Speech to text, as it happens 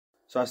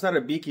So I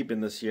started beekeeping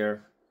this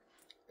year,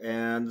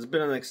 and it's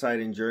been an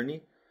exciting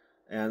journey.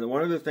 And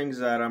one of the things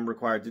that I'm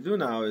required to do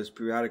now is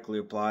periodically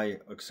apply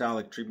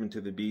oxalic treatment to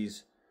the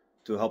bees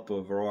to help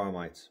with varroa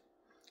mites.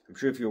 I'm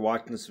sure if you're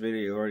watching this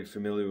video, you're already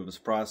familiar with this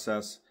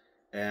process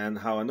and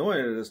how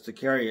annoying it is to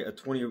carry a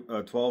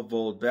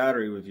 12-volt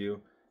battery with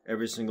you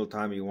every single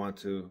time you want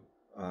to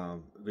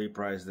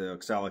vaporize the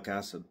oxalic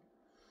acid.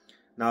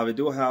 Now, we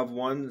do have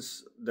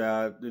vaporizers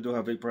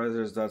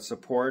that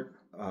support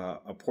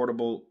a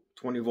portable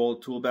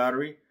 20-volt tool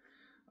battery,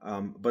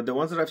 but the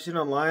ones that I've seen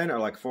online are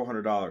like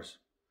 $400.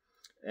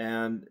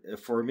 And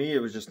for me, it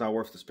was just not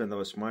worth to spend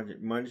that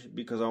money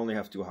because I only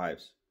have 2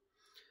 hives.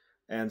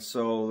 And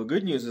so the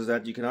good news is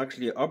that you can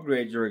actually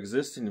upgrade your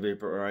existing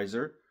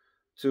vaporizer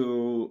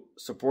to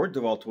support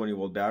Dewalt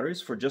 20-volt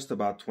batteries for just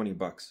about 20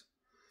 bucks.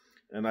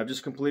 And I've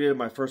just completed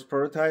my first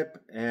prototype,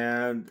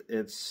 and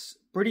it's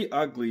pretty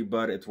ugly,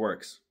 but it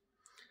works.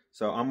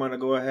 So I'm going to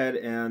go ahead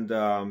and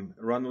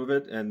run with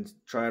it and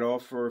try it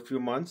off for a few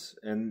months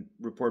and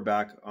report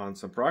back on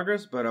some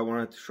progress, but I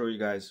wanted to show you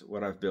guys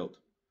what I've built.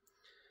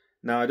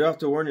 Now, I do have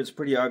to warn you, it's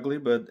pretty ugly,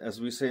 but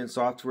as we say in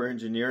software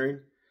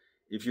engineering,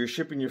 if you're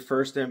shipping your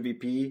first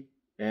MVP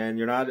and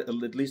you're not at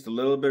least a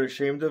little bit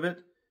ashamed of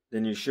it,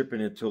 then you're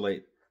shipping it too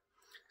late.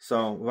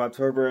 So without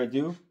further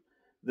ado,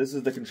 this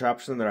is the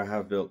contraption that I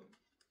have built.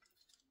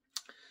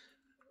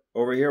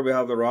 Over here we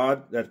have the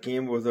rod that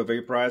came with the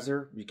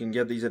vaporizer. You can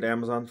get these at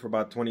Amazon for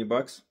about 20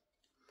 bucks.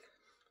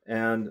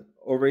 And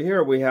over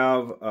here we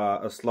have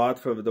a slot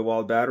for the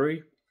Dewalt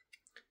battery.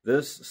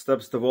 This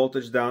steps the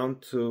voltage down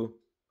to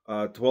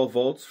 12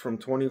 volts from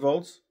 20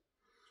 volts.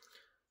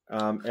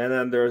 And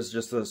then there's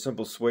just a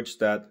simple switch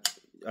that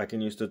I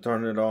can use to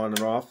turn it on and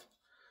off.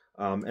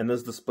 And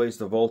this displays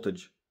the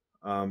voltage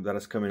that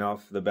is coming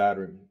off the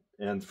battery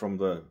and from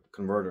the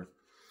converter.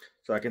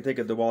 So I can take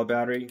a Dewalt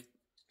battery,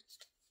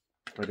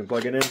 I can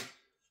plug it in,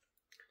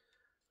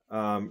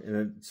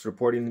 and it's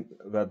reporting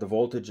that the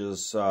voltage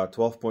is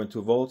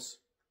 12.2 volts,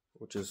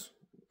 which is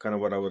kind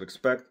of what I would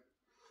expect.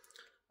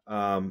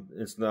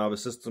 It's now the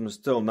system is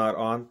still not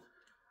on.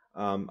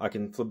 I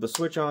can flip the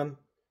switch on,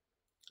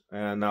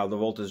 and now the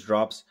voltage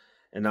drops,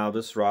 and now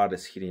this rod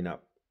is heating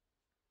up.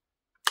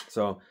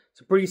 So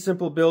it's a pretty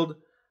simple build.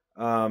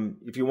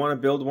 If you want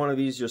to build one of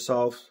these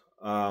yourself,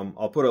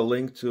 I'll put a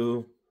link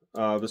to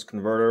this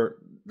converter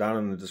down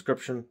in the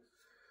description.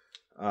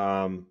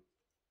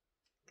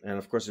 And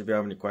of course, if you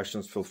have any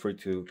questions, feel free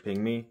to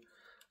ping me.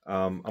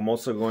 I'm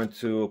also going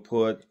to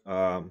put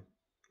a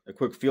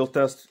quick field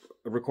test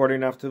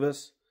recording after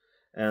this,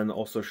 and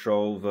also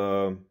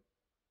show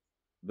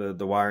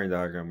the wiring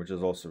diagram, which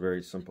is also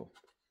very simple.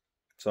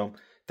 So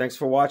thanks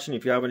for watching.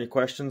 If you have any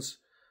questions,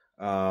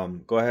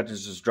 go ahead and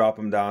just drop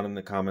them down in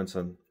the comments,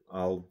 and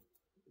I'll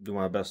do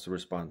my best to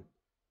respond.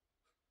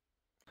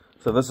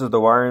 So this is the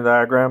wiring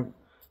diagram.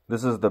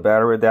 This is the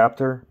battery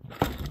adapter.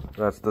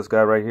 That's this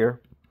guy right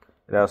here.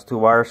 It has 2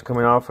 wires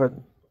coming off it,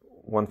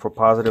 one for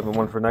positive and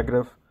one for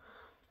negative,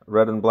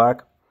 red and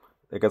black.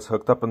 It gets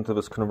hooked up into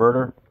this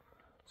converter.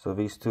 So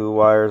these 2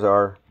 wires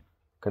are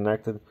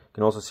connected. You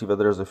can also see that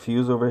there's a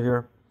fuse over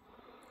here.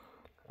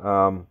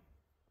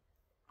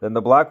 Then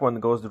the black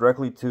one goes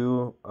directly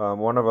to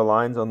one of the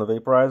lines on the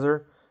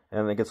vaporizer,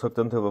 and it gets hooked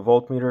into the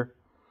voltmeter.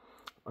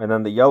 And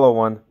then the yellow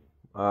one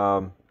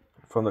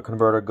from the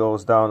converter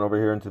goes down over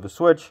here into the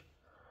switch.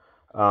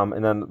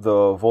 And then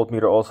the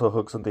voltmeter also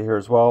hooks into here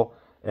as well.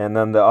 And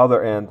then the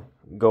other end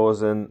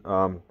goes in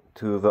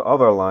to the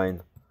other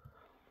line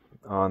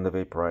on the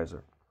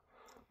vaporizer.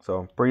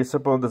 So pretty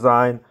simple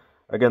design.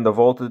 Again, the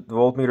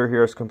voltmeter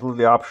here is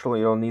completely optional.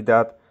 You don't need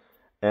that.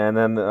 And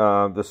then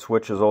the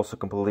switch is also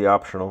completely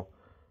optional.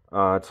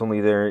 It's only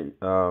there,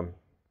 you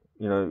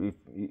know,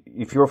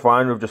 if you're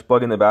fine with just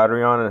plugging the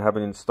battery on and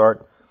having it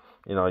start,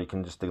 you know, you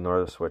can just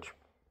ignore the switch.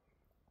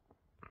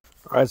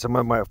 Alright, so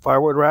my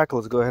firewood rack,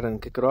 let's go ahead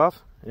and kick it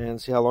off and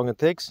see how long it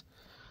takes.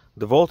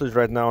 The voltage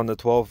right now on the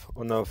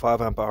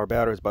 5 amp hour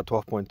battery is about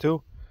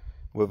 12.2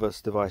 with this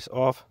device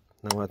off.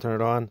 Then when I turn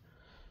it on,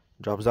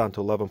 it drops down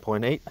to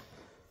 11.8. And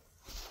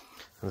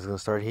it's going to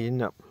start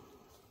heating up.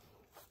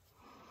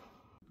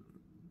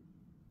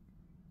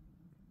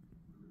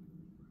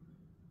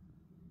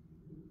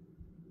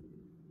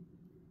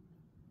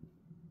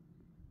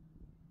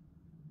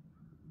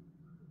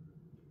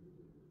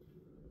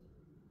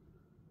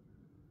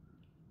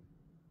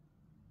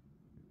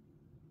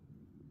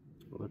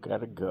 Look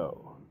at it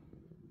go.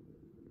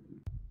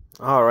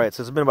 Alright,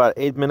 so it's been about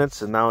 8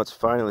 minutes and now it's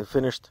finally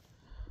finished.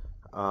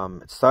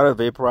 It started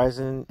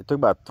vaporizing. It took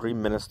about 3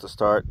 minutes to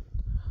start,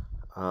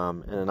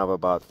 and another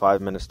about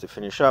 5 minutes to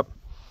finish up.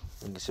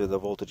 You can see the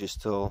voltage is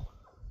still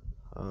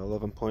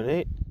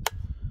 11.8,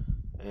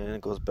 and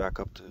it goes back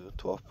up to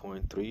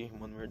 12.3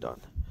 when we're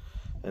done.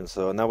 And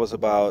so, and that was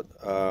about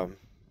a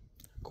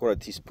quarter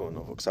teaspoon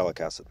of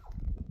oxalic acid.